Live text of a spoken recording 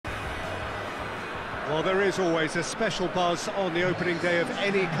Well, there is always a special buzz on the opening day of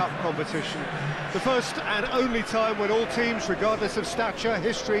any cup competition. The first and only time when all teams, regardless of stature,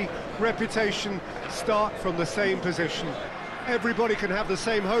 history, reputation, start from the same position. Everybody can have the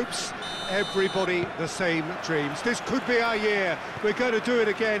same hopes, everybody the same dreams. This could be our year. We're going to do it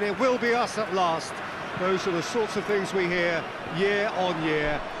again. It will be us at last. Those are the sorts of things we hear year on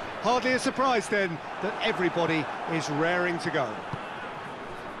year. Hardly a surprise then that everybody is raring to go.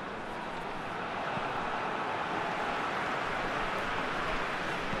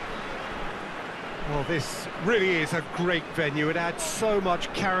 Well, this really is a great venue. It adds so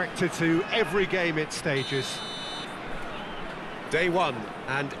much character to every game it stages. Day one,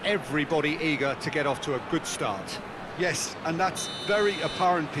 and everybody eager to get off to a good start. Yes, and that's very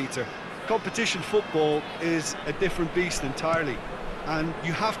apparent, Peter. Competition football is a different beast entirely, and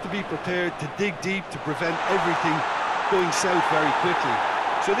you have to be prepared to dig deep to prevent everything going south very quickly.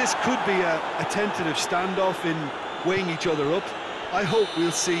 So this could be a tentative standoff in weighing each other up. I hope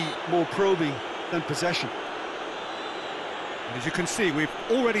we'll see more probing than possession. And as you can see, we've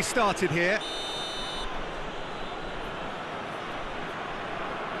already started here.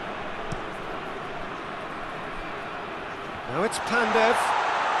 Now it's Pandev.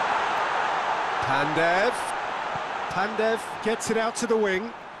 Pandev gets it out to the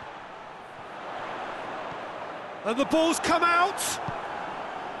wing. And the ball's come out!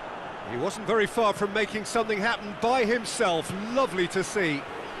 He wasn't very far from making something happen by himself. Lovely to see.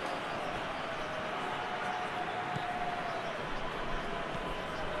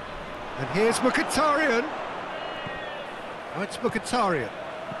 And here's Mkhitaryan. Oh, it's Mkhitaryan.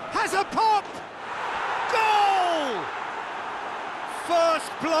 Has a pop! Goal!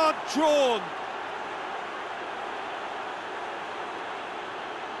 First blood drawn.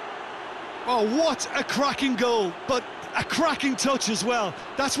 Oh, what a cracking goal, but a cracking touch as well.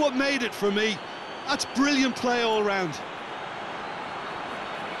 That's what made it for me. That's brilliant play all round.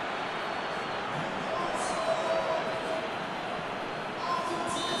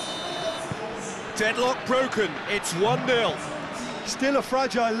 Deadlock broken, it's 1-0. Still a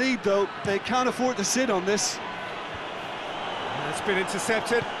fragile lead though, they can't afford to sit on this. It's been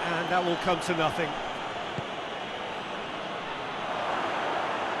intercepted, and that will come to nothing.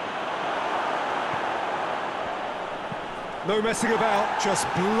 No messing about, just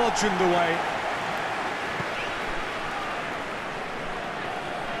bludgeoned away.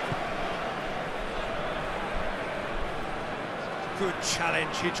 Good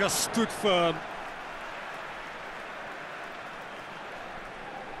challenge, he just stood firm.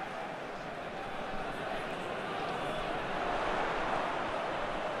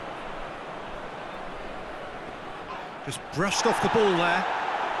 Just brushed off the ball there.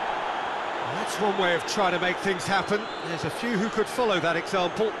 Well, that's one way of trying to make things happen. There's a few who could follow that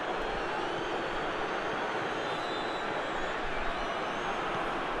example.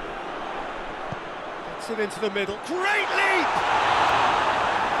 Gets it into the middle. Great leap!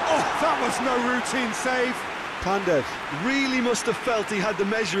 Oh, that was no routine save. Pandev really must have felt he had the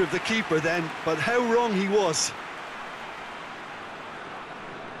measure of the keeper then, but how wrong he was.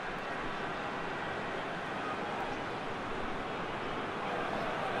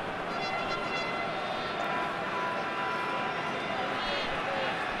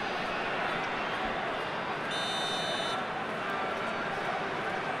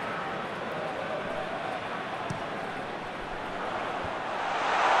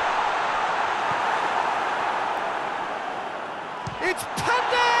 It's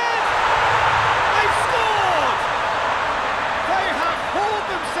Pandev! They've scored! They have hauled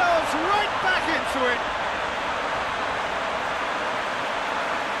themselves right back into it.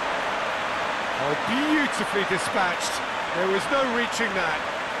 Oh, beautifully dispatched. There was no reaching that.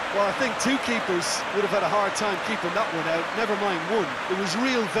 Well, I think two keepers would have had a hard time keeping that one out, never mind one. It was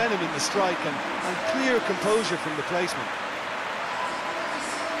real venom in the strike and clear composure from the placement.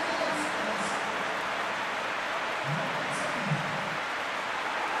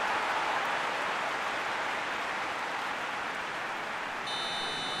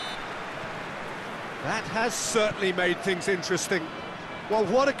 That has certainly made things interesting. Well,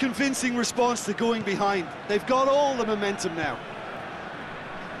 what a convincing response to going behind. They've got all the momentum now.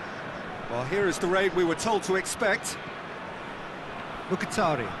 Well, here is the raid we were told to expect.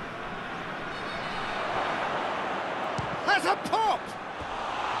 Mkhitaryan. Has a pop!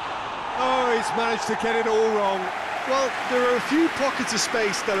 Oh, he's managed to get it all wrong. Well, there are a few pockets of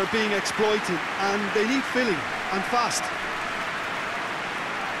space that are being exploited, and they need filling, and fast.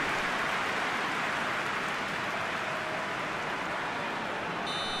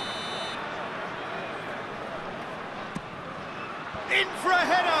 In for a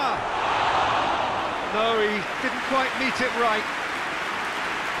header! No, he didn't quite meet it right.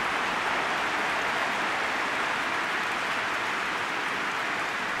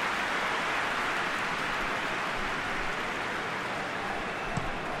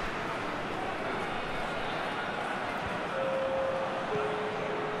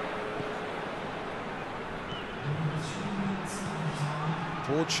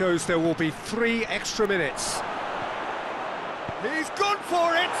 Board shows there will be 3 extra minutes. He's gone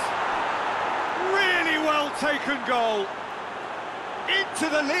for it! Really well taken goal. Into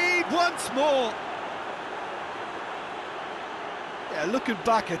the lead once more. Yeah, looking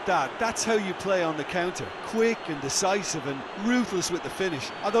back at that, that's how you play on the counter. Quick and decisive and ruthless with the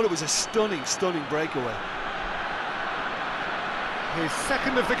finish. I thought it was a stunning, stunning breakaway. His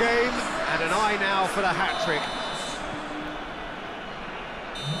second of the game, and an eye now for the hat-trick.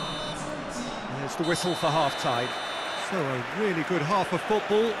 There's the whistle for half-time. So a really good half of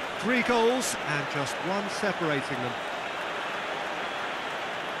football, 3 goals and just 1 separating them.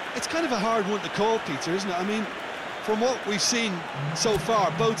 It's kind of a hard one to call, Peter, isn't it? I mean, from what we've seen so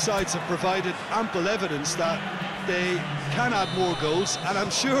far, both sides have provided ample evidence that they can add more goals, and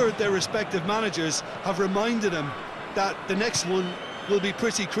I'm sure their respective managers have reminded them that the next one will be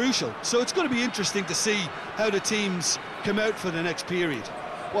pretty crucial. So it's going to be interesting to see how the teams come out for the next period.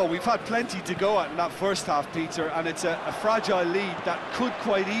 Well, we've had plenty to go at in that first half, Peter, and it's a fragile lead that could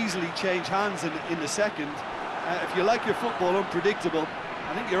quite easily change hands in the second. If you like your football unpredictable,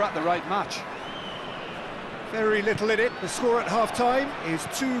 I think you're at the right match. Very little in it. The score at half-time is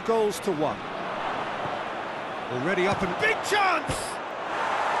 2 goals to 1. Already up and big chance!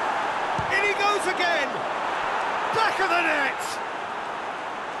 In he goes again! Back of the net!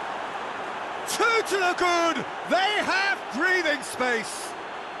 2 to the good! They have breathing space!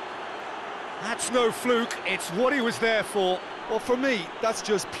 That's no fluke, it's what he was there for. Well, for me, that's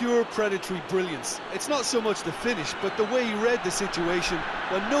just pure predatory brilliance. It's not so much the finish, but the way he read the situation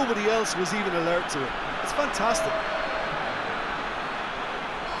when nobody else was even alert to it. It's fantastic.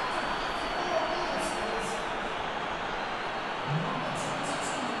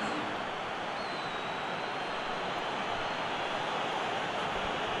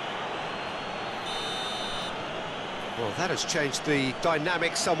 Well, that has changed the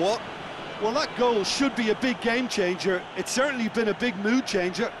dynamic somewhat. Well, that goal should be a big game changer. It's certainly been a big mood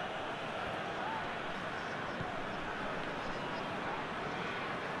changer.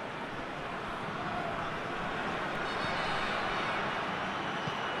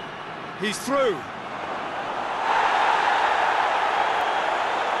 He's through.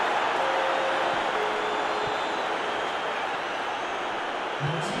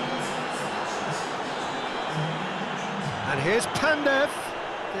 And here's Pandev.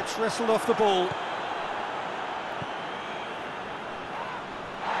 Gets wrestled off the ball.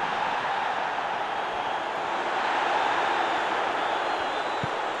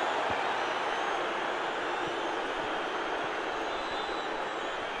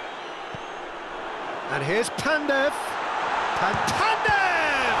 And here's Pandev. Pandev!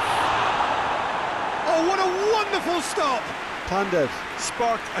 Oh, what a wonderful stop! Pandev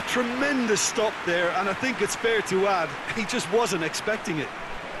sparked a tremendous stop there, and I think it's fair to add, he just wasn't expecting it.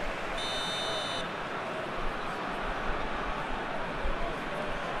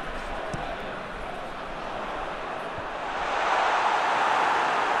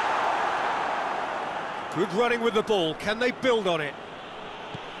 Good running with the ball. Can they build on it?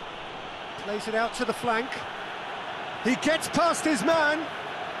 Plays it out to the flank. He gets past his man.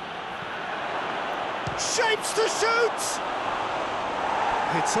 Shapes to shoot!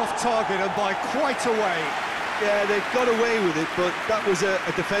 It's off target and by quite a way. Yeah, they got away with it, but that was a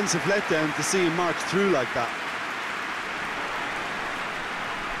defensive letdown to see him march through like that.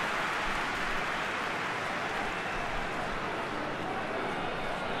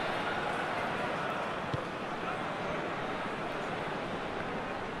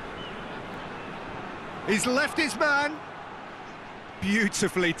 He's left his man.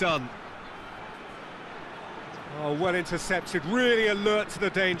 Beautifully done. Oh, well intercepted, really alert to the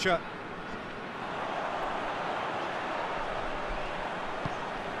danger.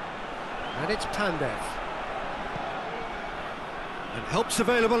 And it's Pandev. And help's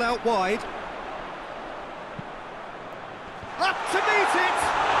available out wide. Up to meet it!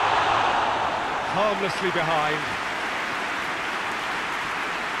 Harmlessly behind.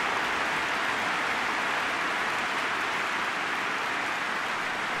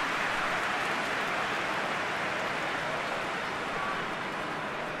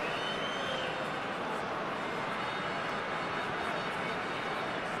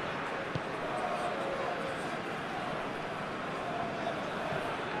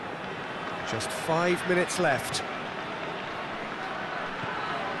 Just 5 minutes left.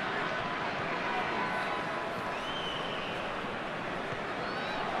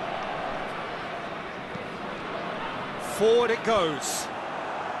 Forward it goes.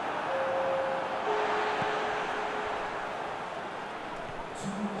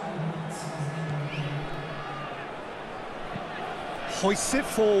 Hoists it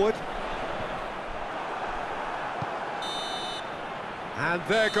forward. And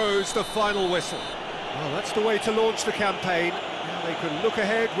there goes the final whistle. Well, that's the way to launch the campaign. Now they can look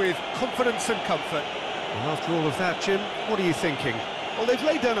ahead with confidence and comfort. Well, after all of that, Jim, what are you thinking? Well, they've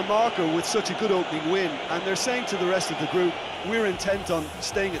laid down a marker with such a good opening win, and they're saying to the rest of the group, we're intent on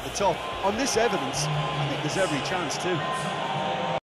staying at the top. On this evidence, I think there's every chance too.